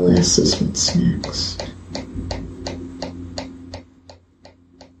 Okay, ALS is what's next.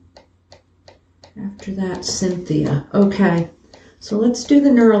 After that, Cynthia. Okay, so let's do the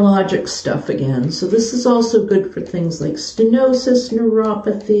neurologic stuff again. So this is also good for things like stenosis,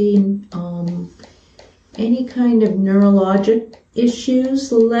 neuropathy, any kind of neurologic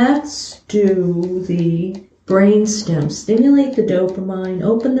issues. Let's do the brainstem. Stimulate the dopamine,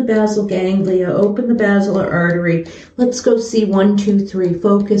 open the basal ganglia, open the basilar artery. Let's go C1, 2, 3,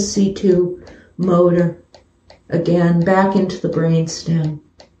 focus, C2, motor. Again, back into the brainstem.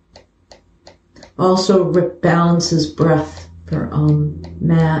 Also balances breath for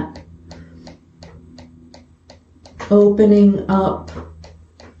Matt. Opening up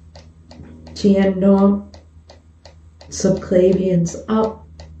Tiendon, subclavians up.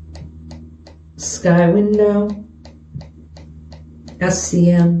 Sky window,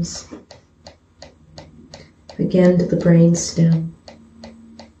 SCMs, again to the brainstem,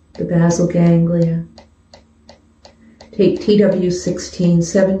 the basal ganglia. Take TW16,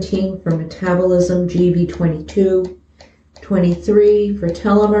 17 for metabolism, GB22, 23 for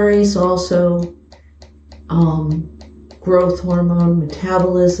telomerase, also growth hormone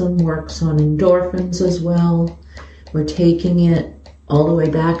metabolism, works on endorphins as well. We're taking it all the way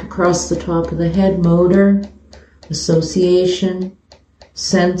back across the top of the head, motor, association,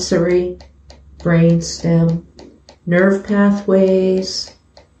 sensory, brainstem, nerve pathways,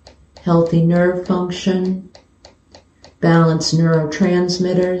 healthy nerve function, balanced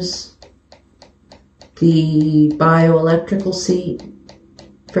neurotransmitters, the bioelectrical seat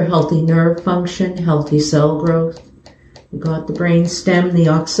for healthy nerve function, healthy cell growth. We got the brain stem, the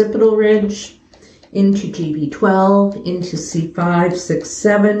occipital ridge, into GB12, into C5, 6,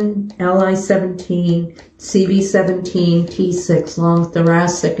 7, Li17, CB17, T6, long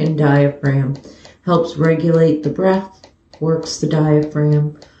thoracic and diaphragm. Helps regulate the breath, works the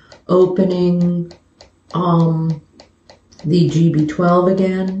diaphragm. Opening the GB12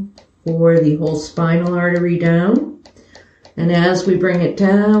 again for the whole spinal artery down. And as we bring it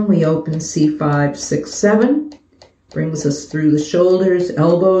down, we open C5, 6, 7. Brings us through the shoulders,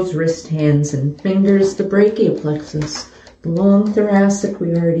 elbows, wrist, hands, and fingers, the brachial plexus. The long thoracic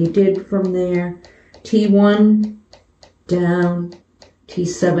we already did from there. T1 down.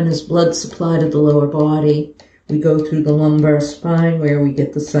 T7 is blood supply to the lower body. We go through the lumbar spine where we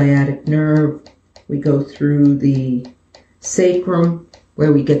get the sciatic nerve. We go through the sacrum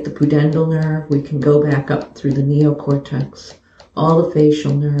where we get the pudendal nerve. We can go back up through the neocortex. All the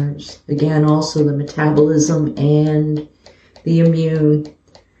facial nerves. Again, also the metabolism and the immune.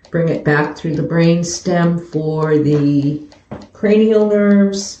 Bring it back through the brain stem for the cranial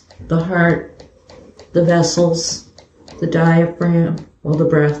nerves, the heart, the vessels, the diaphragm. Well, the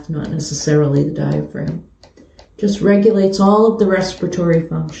breath, not necessarily the diaphragm. Just regulates all of the respiratory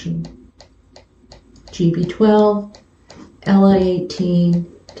function. GB12, Li18,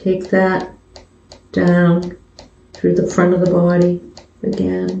 take that down through the front of the body,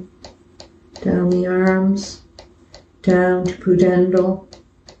 again, down the arms, down to pudendal,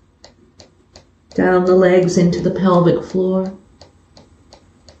 down the legs into the pelvic floor,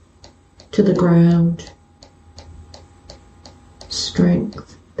 to the ground.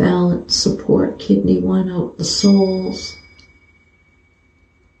 Strength, balance, support, kidney 1 out the soles.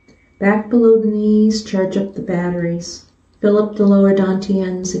 Back below the knees, charge up the batteries. Fill up the lower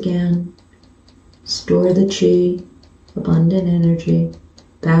dantians again. Store the chi, abundant energy,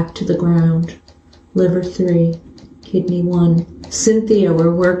 back to the ground. Liver 3, kidney 1. Cynthia,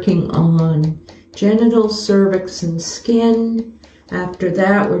 we're working on genitals, cervix, and skin. After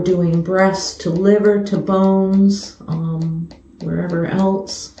that, we're doing breast to liver to bones, wherever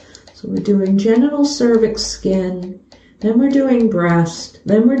else. So we're doing genital, cervix, skin. Then we're doing breast.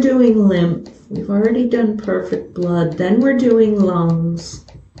 Then we're doing lymph. We've already done perfect blood. Then we're doing lungs.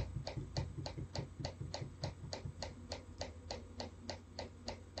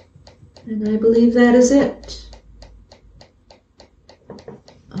 And I believe that is it.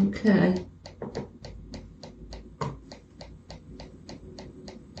 Okay.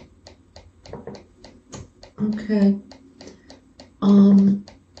 Okay.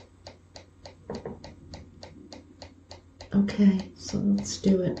 Okay, so let's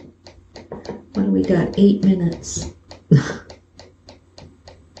do it. What do we got? 8 minutes.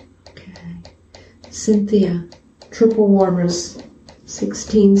 Okay. Cynthia, triple warmers,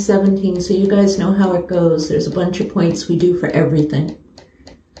 16, 17. So you guys know how it goes. There's a bunch of points we do for everything.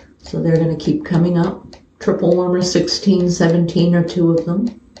 So they're going to keep coming up. Triple warmer, 16, 17 are 2 of them.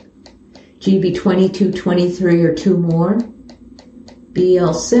 GB 22, 23 are 2 more.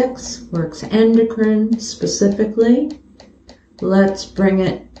 BL6 works endocrine specifically. Let's bring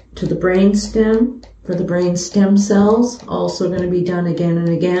it to the brain stem for the brain stem cells. Also going to be done again and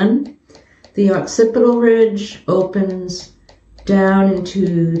again. The occipital ridge opens down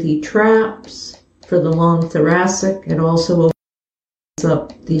into the traps for the long thoracic. It also opens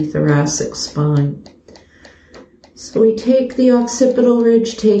up the thoracic spine. So we take the occipital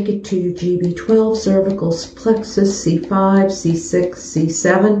ridge, take it to GB12, cervical plexus, C5, C6,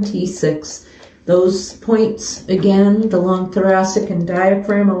 C7, T6. Those points, again, the long thoracic and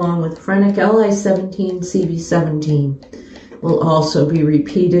diaphragm, along with phrenic, Li17, CB17, will also be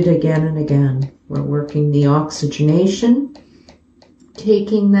repeated again and again. We're working the oxygenation.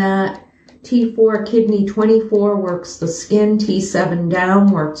 Taking that, T4, kidney 24 works the skin, T7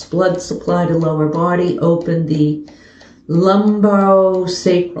 down, works blood supply to lower body, open the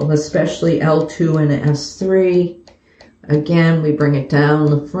lumbosacral, especially L2 and S3. Again, we bring it down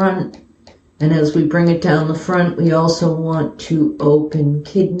the front. And as we bring it down the front, we also want to open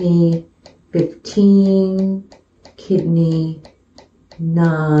kidney 15, kidney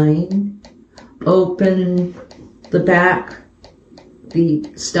 9, open the back, the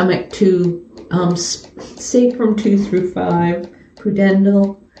stomach 2, sacrum 2 through 5,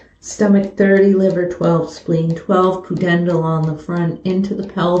 pudendal, stomach 30, liver 12, spleen 12, pudendal on the front, into the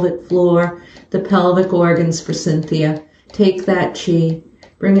pelvic floor, the pelvic organs for Cynthia. Take that chi,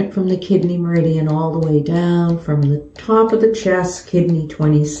 Bring it from the kidney meridian all the way down, from the top of the chest, kidney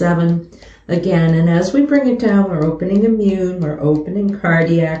 27. Again, and as we bring it down, we're opening immune, we're opening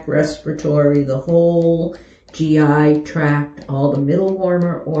cardiac, respiratory, the whole GI tract, all the middle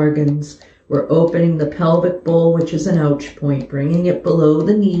warmer organs. We're opening the pelvic bowl, which is an ouch point, bringing it below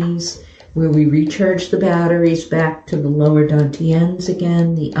the knees, where we recharge the batteries back to the lower dantians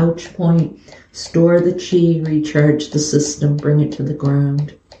again, the ouch point, store the chi, recharge the system, bring it to the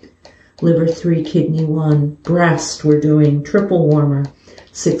ground. Liver 3, kidney 1, breast, we're doing triple warmer,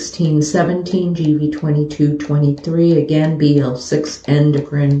 16, 17, GV 22, 23, again BL6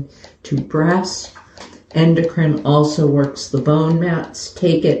 endocrine to breast. Endocrine also works the bone mats.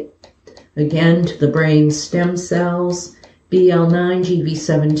 Take it again to the brain stem cells, BL9,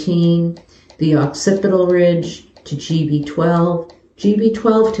 GV17, the occipital ridge to GB12,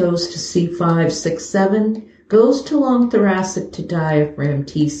 GB12 goes to C5, 6, 7, goes to long thoracic to diaphragm,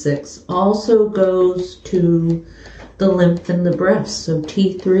 T6, also goes to the lymph in the breast, so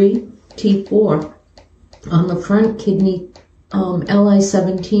T3, T4. On the front, kidney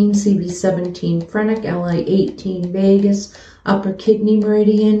LI17, CV17, phrenic, LI18, vagus, upper kidney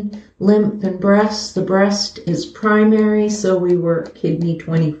meridian, lymph and breast. The breast is primary, so we work kidney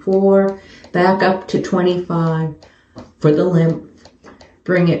 24, back up to 25 for the lymph.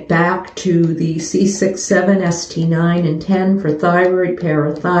 Bring it back to the C6, 7, ST9, and 10 for thyroid,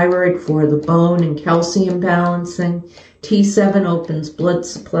 parathyroid for the bone and calcium balancing. T7 opens blood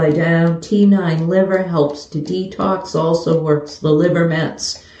supply down. T9 liver helps to detox, also works the liver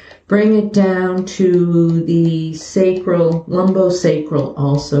mets. Bring it down to the sacral, lumbosacral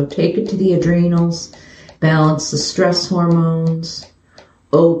also. Take it to the adrenals. Balance the stress hormones.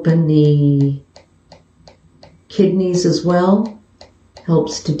 Open the kidneys as well.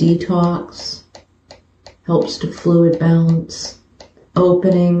 Helps to detox. Helps to fluid balance.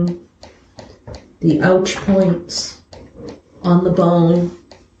 Opening the ouch points on the bone.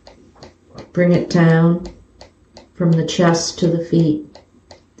 Bring it down from the chest to the feet,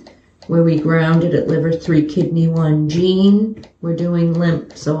 where we grounded at liver 3, kidney 1. Jean, we're doing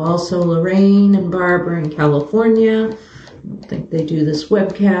lymph. So also Lorraine and Barbara in California. I don't think they do this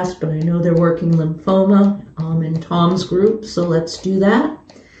webcast, but I know they're working lymphoma in Tom's group. So let's do that.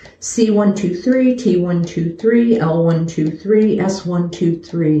 C123, T123, L123,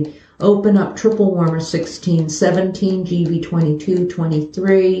 S123. Open up triple warmer 16, 17, GV22,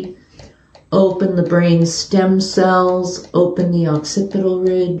 23. Open the brain stem cells. Open the occipital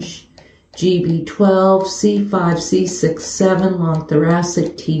ridge. GB12, C5, C6, 7, long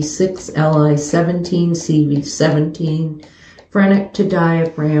thoracic, T6, LI17, CV17, phrenic to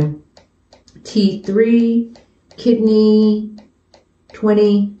diaphragm. T3, kidney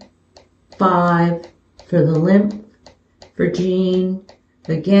 25 for the lymph, for Jean.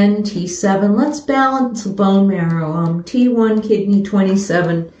 Again, T7, let's balance the bone marrow. T1, kidney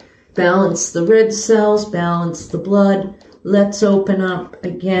 27, balance the red cells, balance the blood. Let's open up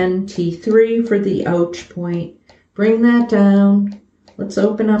again, T3 for the ouch point. Bring that down. Let's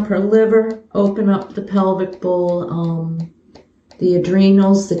open up her liver, open up the pelvic bowl, the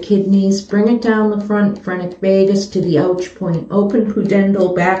adrenals, the kidneys. Bring it down the front, phrenic vagus to the ouch point. Open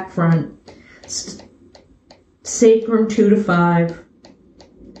pudendal back front. Sacrum 2 to 5.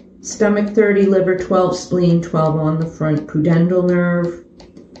 Stomach 30, liver 12, spleen 12 on the front. Pudendal nerve,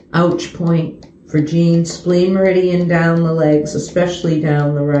 ouch point. For Jean, spleen meridian down the legs, especially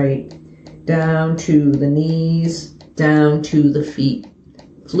down the right, down to the knees, down to the feet.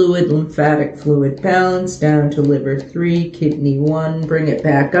 Fluid, lymphatic fluid balance, down to liver 3, kidney 1, bring it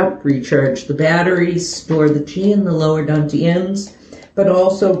back up, recharge the batteries, store the chi in the lower dantians, but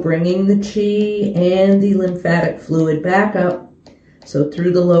also bringing the chi and the lymphatic fluid back up. So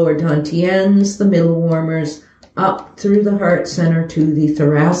through the lower dantians, the middle warmers, up through the heart center to the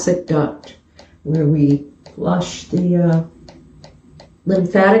thoracic duct, where we flush the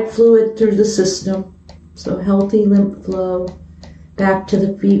lymphatic fluid through the system. So healthy lymph flow. Back to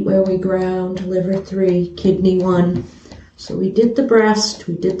the feet where we ground, liver 3, kidney 1. So we did the breast,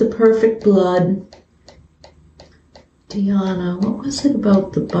 we did the perfect blood. Diana, what was it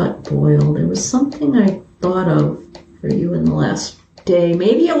about the butt boil? There was something I thought of for you in the last day.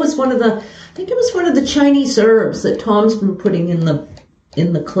 Maybe it was one of the Chinese herbs that Tom's been putting in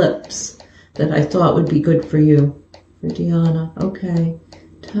the clips that I thought would be good for you, for Diana. Okay.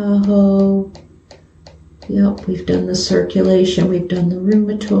 Tahoe. Yep, we've done the circulation, we've done the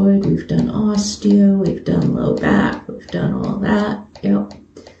rheumatoid, we've done osteo, we've done low back, we've done all that. Yep.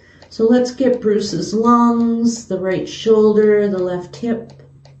 So let's get Bruce's lungs, the right shoulder, the left hip.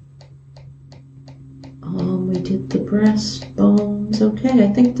 we did the breast bones. Okay, I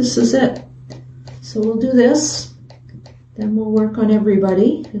think this is it. So we'll do this. Then we'll work on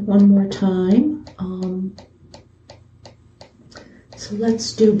everybody one more time. So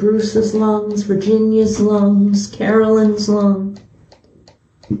let's do Bruce's lungs, Virginia's lungs, Carolyn's lung.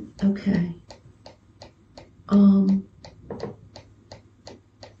 Okay.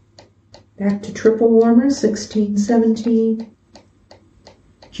 Back to triple warmer, 16, 17.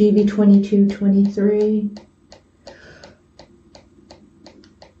 GB 22, 23.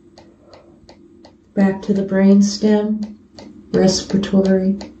 Back to the brain stem,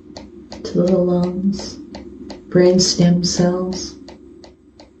 respiratory, to the lungs, brain stem cells.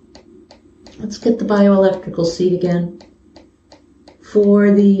 Let's get the bioelectrical seat again.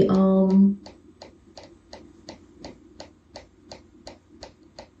 For the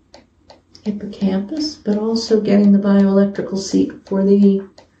hippocampus, but also getting the bioelectrical seat for the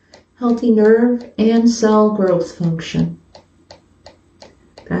healthy nerve and cell growth function.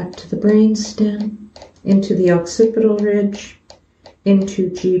 Back to the brain stem, into the occipital ridge, into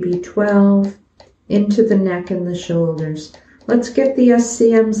GB12, into the neck and the shoulders. Let's get the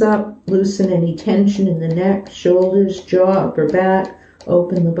SCMs up, loosen any tension in the neck, shoulders, jaw, upper back,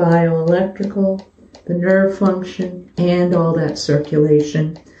 open the bioelectrical, the nerve function, and all that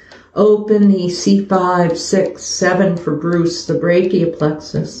circulation. Open the C5, 6, 7 for Bruce, the brachial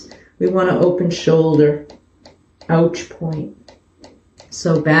plexus. We want to open shoulder, ouch point.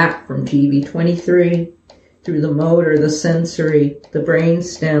 So back from GB23 through the motor, the sensory, the brain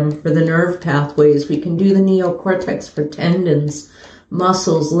stem for the nerve pathways. We can do the neocortex for tendons,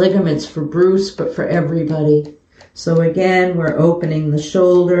 muscles, ligaments for Bruce, but for everybody. So again, we're opening the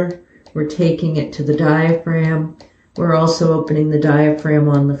shoulder. We're taking it to the diaphragm. We're also opening the diaphragm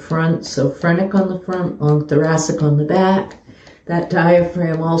on the front, so phrenic on the front, long thoracic on the back. That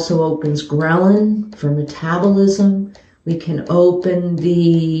diaphragm also opens ghrelin for metabolism. We can open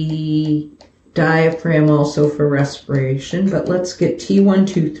the diaphragm also for respiration, but let's get T1,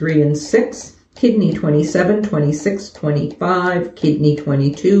 2, 3, and 6, kidney 27, 26, 25, kidney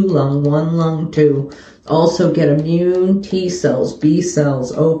 22, lung 1, lung 2. Also get immune T cells, B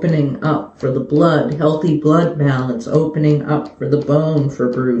cells opening up for the blood, healthy blood balance, opening up for the bone for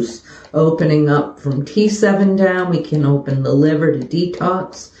Bruce, opening up from T7 down. We can open the liver to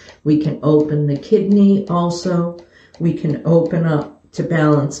detox. We can open the kidney also. We can open up to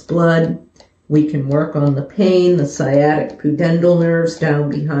balance blood. We can work on the pain, the sciatic pudendal nerves down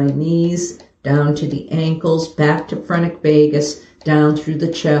behind knees, down to the ankles, back to phrenic vagus, down through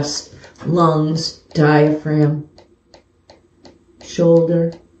the chest, lungs, diaphragm,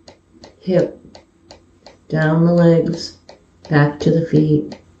 shoulder, hip, down the legs, back to the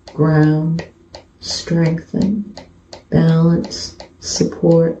feet, ground, strengthen, balance,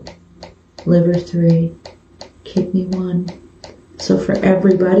 support, liver 3, kidney 1. So for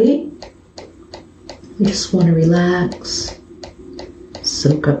everybody, we just want to relax,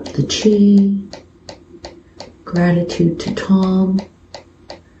 soak up the chi, gratitude to Tom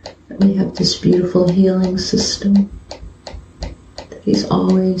that we have this beautiful healing system, that he's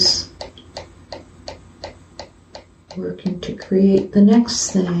always working to create the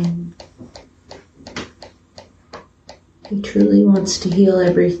next thing. He truly wants to heal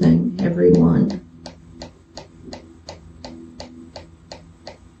everything, everyone.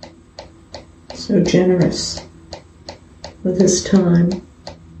 So generous with his time,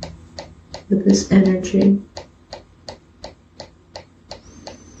 with his energy.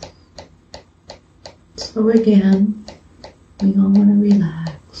 So again, we all want to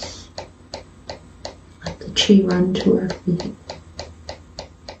relax. Let the chi run to our feet.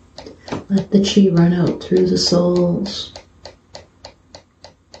 Let the chi run out through the soles.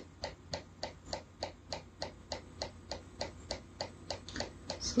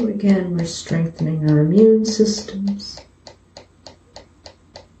 So again, we're strengthening our immune systems,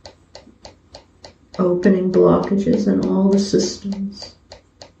 opening blockages in all the systems.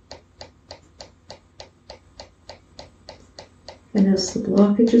 And as the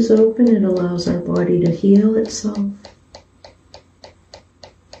blockages open, it allows our body to heal itself.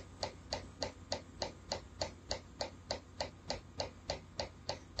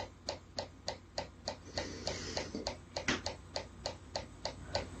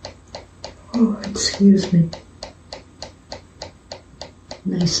 Oh, excuse me.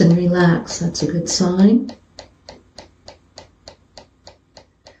 Nice and relaxed, that's a good sign.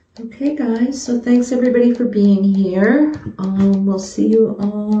 Okay guys, so thanks everybody for being here. We'll see you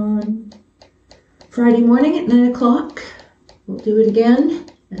on Friday morning at 9 o'clock. We'll do it again.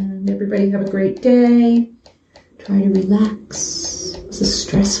 And everybody have a great day. Try to relax. It was a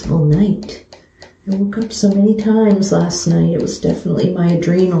stressful night. I woke up so many times last night. It was definitely my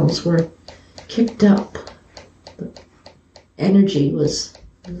adrenals were kicked up. The energy was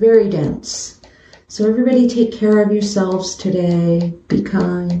very dense. So everybody take care of yourselves today. Be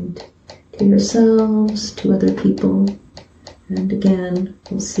kind to yourselves, to other people. And again,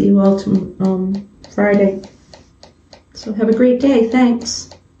 we'll see you all Friday. So have a great day. Thanks.